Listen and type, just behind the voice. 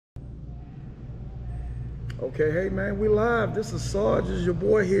Okay, hey man, we live. This is Sarge. This is your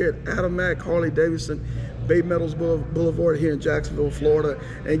boy here at Adam Mack Harley Davidson, Bay Meadows Boulevard here in Jacksonville, Florida.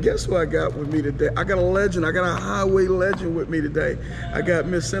 And guess who I got with me today? I got a legend. I got a highway legend with me today. I got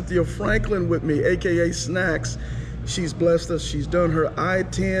Miss Cynthia Franklin with me, aka Snacks. She's blessed us. She's done her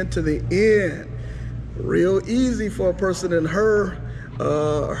I-10 to the end. Real easy for a person in her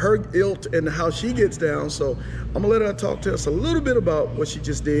ilk and how she gets down. So I'm gonna let her talk to us a little bit about what she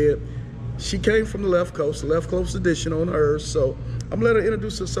just did. She came from the Left Coast edition on hers. So I'm gonna let her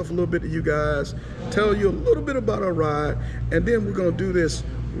introduce herself a little bit to you guys, tell you a little bit about her ride, and then we're gonna do this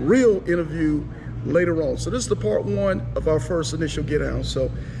real interview later on. So this is the part one of our first initial get down.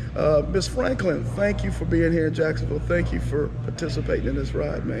 So Miss Franklin, thank you for being here in Jacksonville. Thank you for participating in this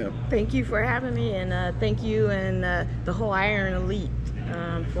ride, ma'am. Thank you for having me, and thank you and the whole Iron Elite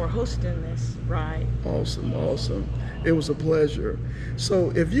for hosting this ride. Awesome, awesome. It was a pleasure. So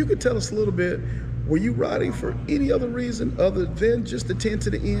if you could tell us a little bit, were you riding for any other reason other than just the 10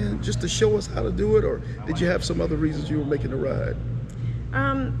 to the end, just to show us how to do it, or did you have some other reasons you were making the ride?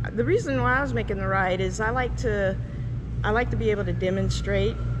 The reason why I was making the ride is I like to be able to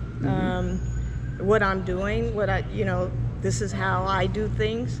demonstrate what I'm doing, this is how I do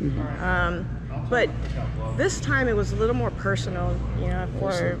things. But this time it was a little more personal, for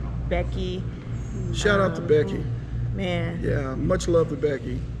Awesome. Becky. Shout out to Becky. Man. Yeah, much love to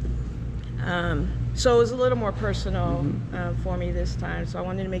Becky. So it was a little more personal for me this time. So I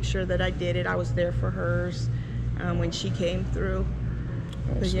wanted to make sure that I did it. I was there for hers when she came through.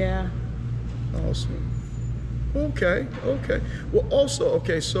 Awesome. But yeah. Awesome. Okay, okay. Well, also,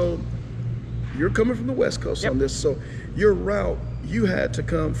 okay, so you're coming from the West Coast on this. So your route, you had to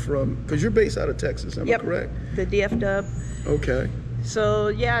come from, because you're based out of Texas, am I correct? The DF Dub. Okay. So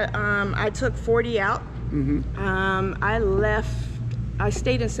yeah, I took 40 out. I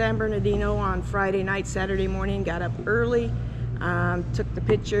stayed in San Bernardino on Friday night, Saturday morning, got up early, took the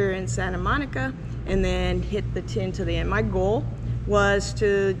picture in Santa Monica, and then hit the 10 to the end. My goal was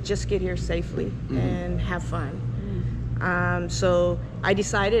to just get here safely and have fun. So I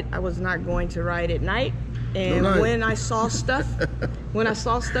decided I was not going to ride at night. And when I saw stuff,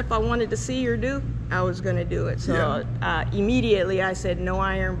 I wanted to see or do, I was going to do it. So immediately I said no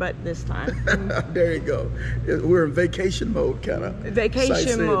iron, but this time. There you go. We're in vacation mode, kind of.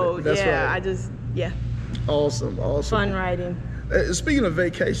 Vacation mode. That's right. Awesome, awesome. Fun riding. Speaking of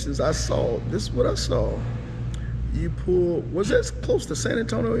vacations, this is what I saw. You pulled, was that close to San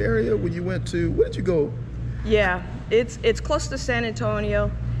Antonio area when you went to, where did you go? Yeah, it's close to San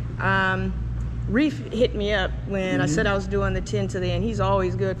Antonio. Reef hit me up when I said I was doing the 10 to the end. He's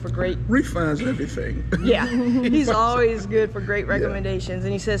always good for great... Reef finds everything. Yeah, he's always good for great recommendations.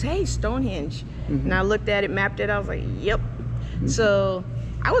 And he says, hey, Stonehenge. And I looked at it, mapped it, I was like, yep. So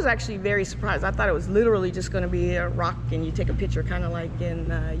I was actually very surprised. I thought it was literally just gonna be a rock and you take a picture kind of like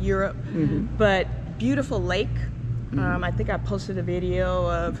in Europe. But beautiful lake. I think I posted a video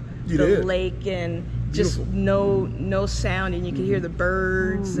of the lake and just no sound, and you could hear the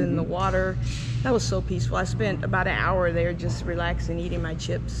birds and the water. That was so peaceful. I spent about an hour there just relaxing, eating my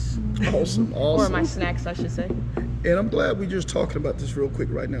chips. Awesome, awesome. Or my snacks, I should say. And I'm glad we're just talking about this real quick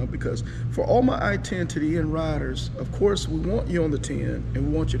right now, because for all my I-10 to the end riders, of course, we want you on the 10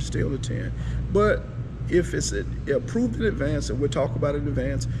 and we want you to stay on the 10. But if it's approved in advance, and we'll talk about it in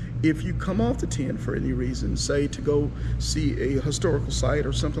advance, if you come off the 10 for any reason, say to go see a historical site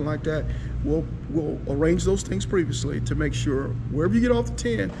or something like that, we'll arrange those things previously to make sure wherever you get off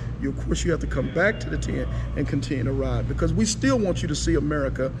the 10, of course you have to come back to the 10 and continue to ride, because we still want you to see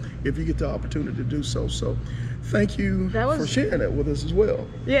America if you get the opportunity to do so. So thank you for sharing that with us as well.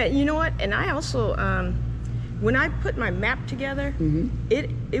 Yeah, you know what? And I also, when I put my map together,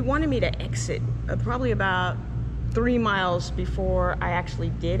 it wanted me to exit probably about 3 miles before I actually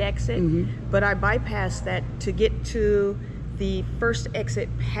did exit, but I bypassed that to get to the first exit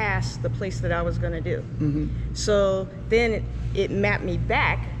past the place that I was going to do. So then it mapped me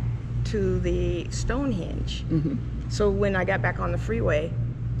back to the Stonehenge. So when I got back on the freeway,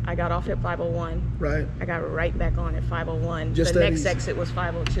 I got off at 501. Right. I got right back on at 501. The next exit was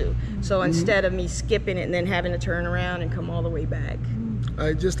 502. So instead of me skipping it and then having to turn around and come all the way back.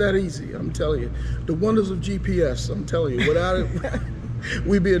 Just that easy, I'm telling you. The wonders of GPS, I'm telling you. Without it,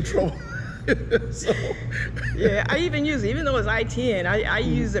 we'd be in trouble. So. Yeah, I even use it, even though it's I-10, I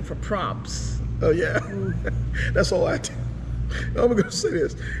use it for prompts. Oh yeah, that's all I do. I'm gonna say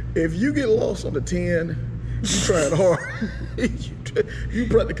this: if you get lost on the 10, trying hard. You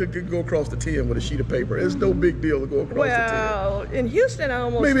probably could go across the 10 with a sheet of paper. It's no big deal to go across the 10. Well, in Houston,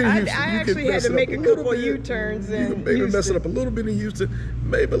 I actually had to make a couple of U-turns in maybe Houston. mess it up a little bit in Houston,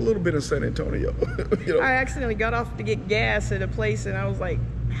 maybe a little bit in San Antonio. You know? I accidentally got off to get gas at a place, and I was like,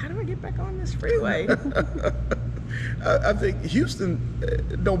 how do I get back on this freeway? I think Houston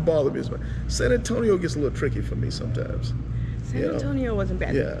don't bother me as much. San Antonio gets a little tricky for me sometimes. San Antonio wasn't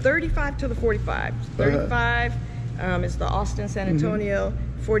bad. Yeah. 35 to the 45. 35 is the Austin, San Antonio.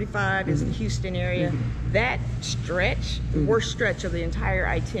 45 is the Houston area. That stretch, the worst stretch of the entire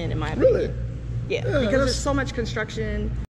I-10 in my opinion. Really? Yeah, because there's so much construction.